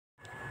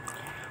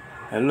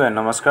Hello and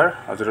नमस्कार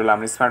हजुरहरुलाई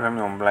हाम्रो smart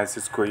family home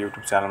appliances को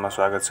युट्युब च्यानलमा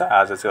स्वागत छ।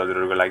 आज चाहिँ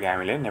हजुरहरुको लागि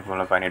हामीले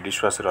नेपालमा पाइने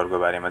डिशवाशरहरुको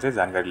बारेमा चाहिँ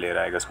जानकारी लिएर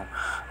आएका छौं।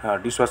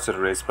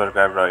 डिशवाशरहरु यस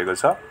प्रकार रहेको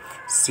छ।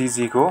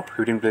 सीजी को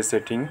 15 प्लेस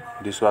सेटिङ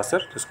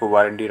डिशवाशर जसको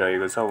वारेन्टी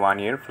रहेको छ 1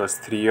 year plus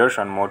 3 years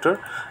on motor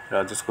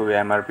र जसको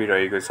एमआरपी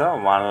रहेको छ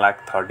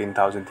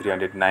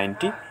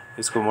 1,13,390।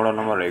 यसको मोडल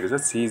नम्बर रहेको छ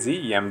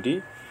CGMD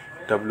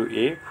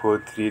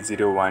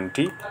WA4301T।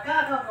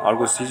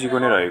 अर्को सीजी को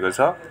नै रहेको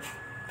छ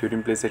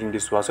 15 प्लेस सेटिङ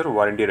डिशवाशर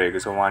वारेन्टी रहेको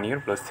छ 1 year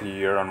plus 3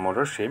 year on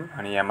motor same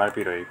अनि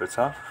एमआरपी रहेको छ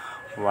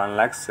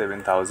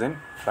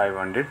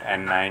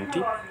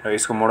 1,07,590 र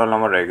यसको मोडल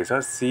नम्बर रहेको छ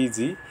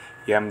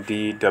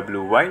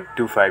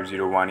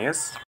CGMDWY2501S।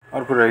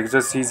 अर्को रहेको छ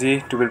CG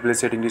 12 place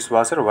setting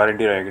dishwasher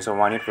warranty रहेको छ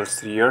 1 year plus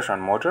 3 years on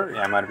motor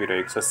MRP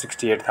रहेको छ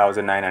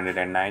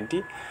 68,990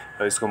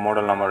 र यसको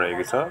मोडल नम्बर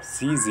रहेको छ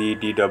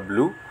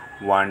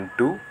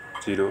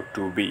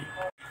CGDW1202B।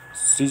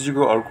 सीजी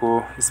को अर्को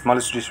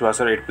स्मलेस्ट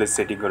डिशवाशर 8 प्लेस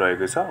सेटिङ को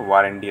रहेको छ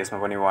वारेन्टी यसमा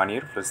पनि 1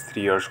 इयर प्लस 3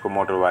 इयर्स को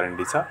मोटर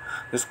वारेन्टी छ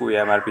जसको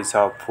एमआरपी छ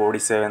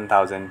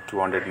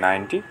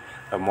 47,290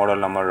 र मोडल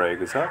नम्बर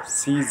रहेको छ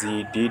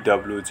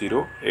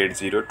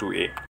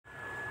CGDW0802A।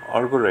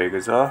 अर्को रहेको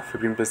छ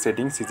 15 place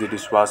setting CG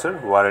dishwasher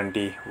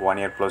warranty 1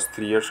 year plus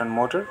 3 years on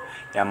motor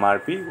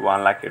MRP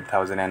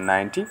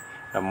 1,08,090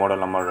 र मोडल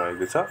नम्बर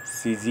रहेको छ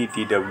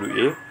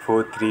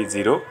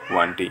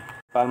CGDWA4301T।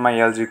 नेपालमा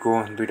एलजी को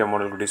दुईटा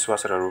मोडलको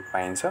डिशवाशरहरु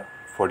पाइन्छ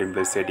 14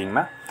 प्लेस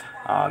सेटिङमा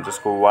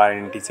जसको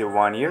वारेन्टी चाहिँ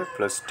 1 year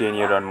plus 10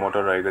 year on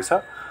motor रहेको छ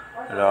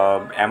र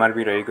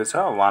एमआरपी रहेको छ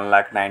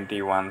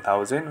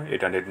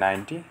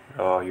 1,91,890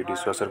 र यो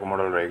डिशवाशरको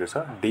मोडल रहेको छ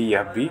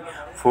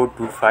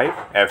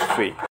DFB425F3।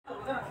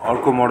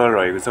 अर्को मोडल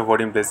रहेको छ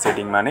 14 प्लेस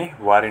सेटिङमा नै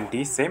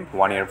warranty same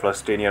 1 year plus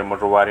 10 year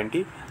motor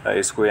warranty र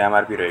यसको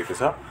एमआरपी रहेको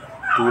छ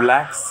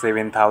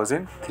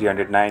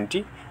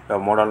 2,07,390 र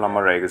मोडल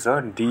नम्बर रहेको छ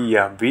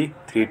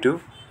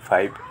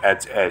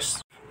DFB325HS।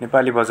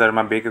 नेपाली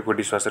बजारमा बेकेको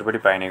डिशवाशर पनि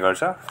पाइने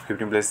गर्छ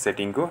 15 प्लेस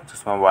सेटिङको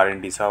जसमा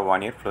वारेन्टी छ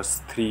 1 year plus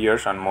 3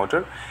 years on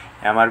motor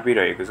MRP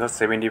रहेको छ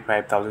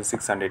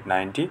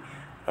 75,690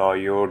 र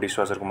यो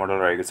डिशवाशरको मोडल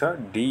रहेको छ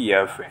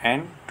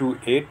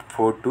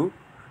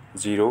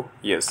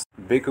DFN28420S।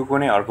 बेकेको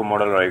नै अर्को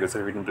मोडल रहेको छ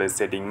 15 प्लेस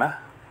सेटिङमा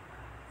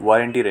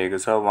वारेन्टी रहेको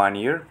छ 1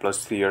 year plus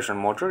 3 years on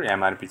motor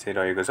MRP चाहिँ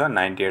रहेको छ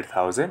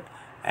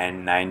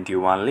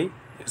 98,091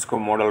 यसको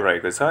मोडल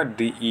रहेको छ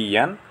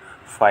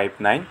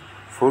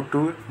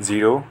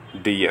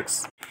DEN59420DX।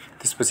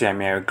 त्यसपछि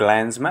हामी आयो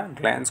ग्ल्यान्समा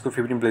ग्ल्यान्सको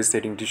 15 प्लेस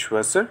सेटिङ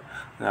डिशवाशर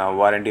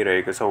वारेन्टी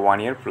रहेको छ 1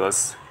 year plus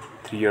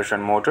 3 years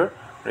on motor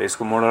र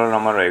यसको मोडल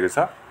नम्बर रहेको छ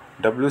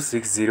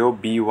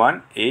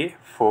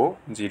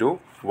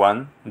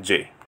W60B1A401J।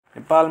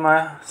 नेपालमा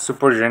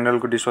सुपर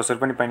जेनरलको डिशवाशर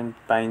पनि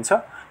पाइन्छ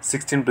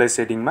 16 प्लेस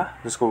सेटिङमा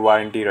जसको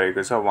वारेन्टी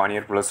रहेको छ 1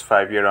 year plus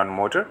 5 year on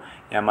motor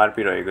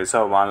MRP रहेको छ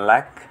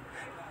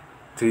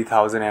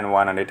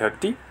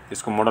 1,03,130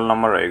 यसको मोडल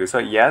नम्बर रहेको छ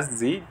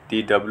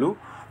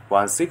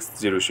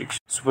SGDW1606।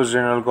 सुपर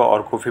जेनरलको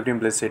अर्को 15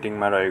 प्लेस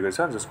सेटिङमा रहेको छ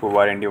जसको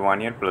warranty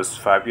 1 year plus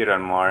 5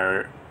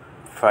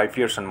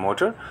 years on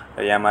motor र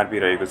एमआरपी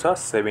रहेको छ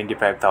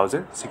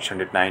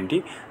 75,690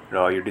 र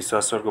यो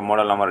डिशवाशरको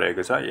मोडल नम्बर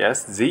रहेको छ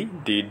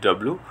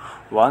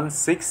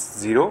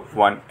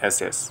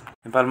SGDW1601SS।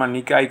 नेपालमा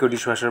निकाईको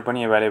डिशवाशर पनि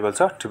अभाइलेबल छ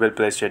 12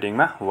 प्लेस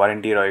सेटिङमा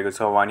वारेन्टी रहेको छ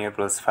 1 year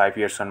plus 5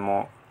 years on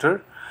motor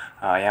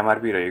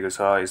MRP रहेको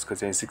छ यसको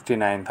चाहिँ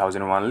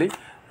 69,001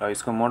 र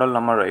यसको मोडल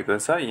नम्बर रहेको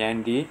छ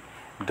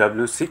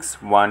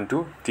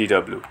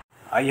NDW612TW।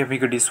 आईएफबी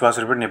को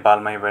डिशवाशर पनि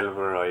नेपालमा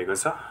अभाइलेबल रहेको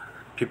छ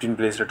 15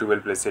 प्लेस र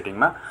 12 प्लेस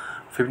सेटिङमा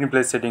 15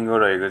 प्लेस सेटिङको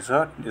रहेको छ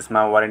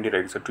यसमा वारेन्टी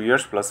रहेको छ 2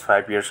 years plus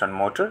 5 years on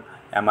motor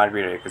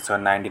MRP रहेको छ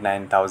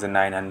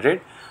 99,900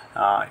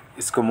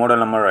 यसको मोडल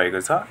नम्बर रहेको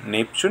छ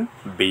नेप्चुन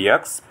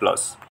BX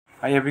प्लस।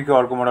 आईएफबी को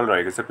अर्को मोडल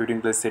रहेको छ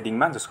 15 प्लेस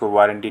सेटिङमा जसको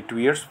warranty 2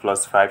 years plus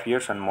 5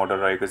 years on motor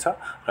रहेको छ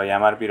र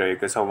एमआरपी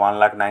रहेको छ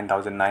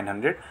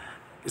 1,09,900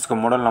 यसको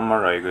मोडल नम्बर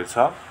रहेको छ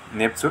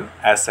Neptune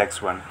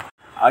SX1।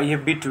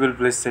 IFB 12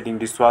 place setting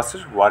dishwasher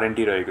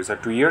warranty रहेको छ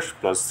 2 years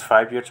plus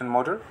 5 years on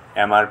motor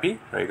MRP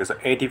रहेको छ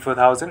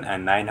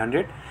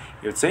 84,900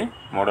 यो चाहिँ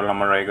मोडल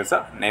नम्बर रहेको छ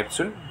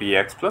Neptune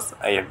BX plus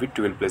IFB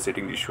 12 place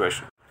setting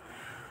dishwasher.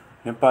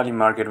 Nepali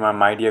मार्केटमा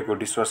माइडियाको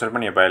डिशवाशर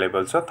पनि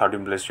अभाइलेबल छ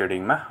 13 प्लेस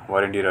सेटिङमा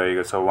वारेन्टी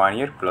रहेको छ 1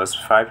 year plus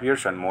 5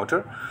 years on motor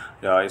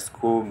र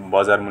यसको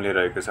बजार मूल्य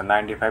रहेको छ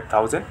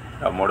 95,000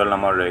 र मोडल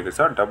नम्बर रहेको छ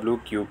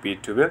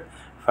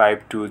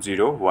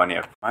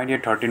WQP12520FF। माइडिया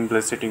 13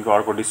 प्लेस सेटिङको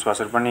अर्को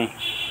डिशवाशर पनि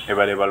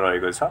अभाइलेबल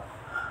रहेको छ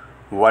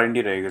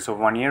वारेन्टी रहेको छ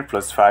 1 year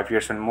plus 5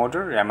 years on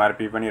motor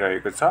MRP पनि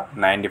रहेको छ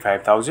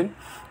 95,000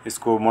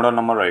 यसको मोडल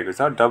नम्बर रहेको छ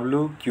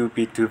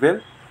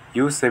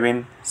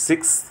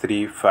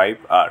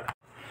WQP12U7635R।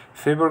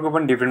 फेबरको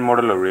पनि डिफ्रेन्ट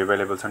मोडलहरु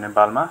अभाइलेबल छ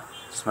नेपालमा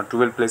जसमा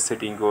 12 प्लेस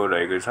सेटिङको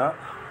रहेको छ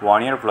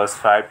 1 year plus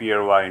 5 year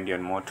warranty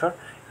on motor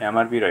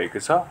MRP रहेको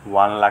छ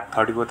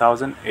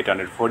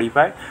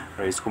 1,34,845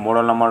 र यसको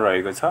मोडल नम्बर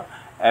रहेको छ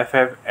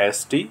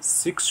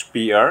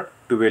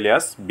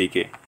FFST6PR12SBK।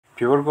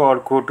 फेबरको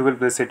अर्को 12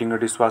 प्लेस सेटिङको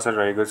डिशवाशर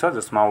रहेको छ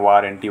जसमा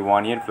warranty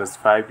 1 year plus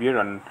 5 year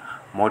on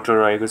motor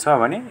रहेको छ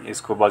भने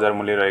यसको बजार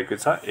मूल्य रहेको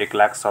छ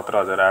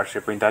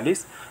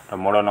 1,17,845 र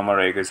मोडल नम्बर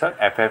रहेको छ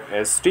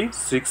FFST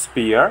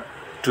 6PR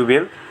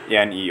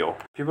 12NEO।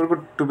 फिबरको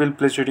 12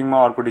 प्लेट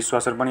सेटिङमा अर्को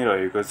डिसवासर पनि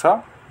रहेको छ,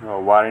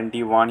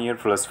 warranty 1 year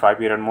plus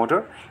 5 year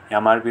motor.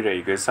 MRP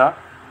रहेको छ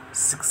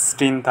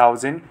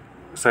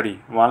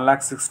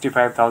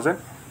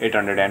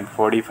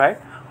 1,65,845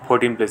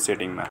 14 प्लेट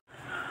सेटिङमा।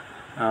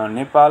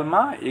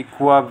 नेपालमा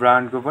एक्वा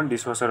ब्रान्डको पनि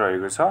डिसवासर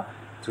रहेको छ,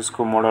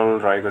 जसको मोडल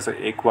रहेको छ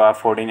एक्वा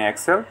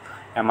 14XL।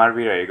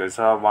 एमआरपी रहेको छ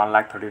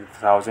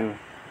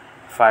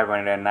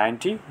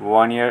 1,30,590,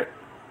 1 इयर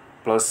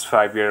प्लस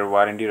 5 इयर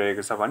वारेन्टी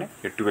रहेको छ भने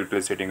यो 12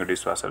 प्लेट सेटिङको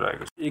डिसवासर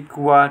रहेको छ।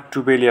 एक्वा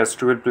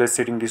 12 प्लेट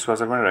सेटिङ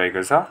डिसवासर पनि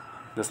रहेको छ,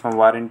 जसमा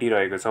वारेन्टी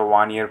रहेको छ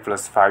 1 year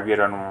plus 5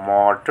 year on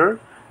motor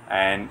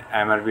and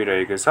MRP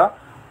रहेको छ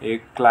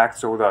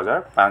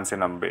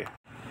 1,14,590।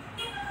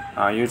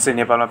 यो चाहिँ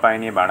नेपालमा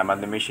पाइने भाँडा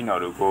माझ्ने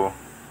मेसिनहरूको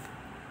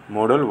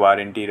मोडल,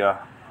 वारेन्टी र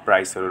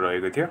प्राइसहरू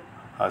रहेको थियो।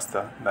 हस् त,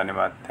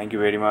 धन्यवाद। Thank you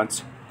very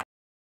much.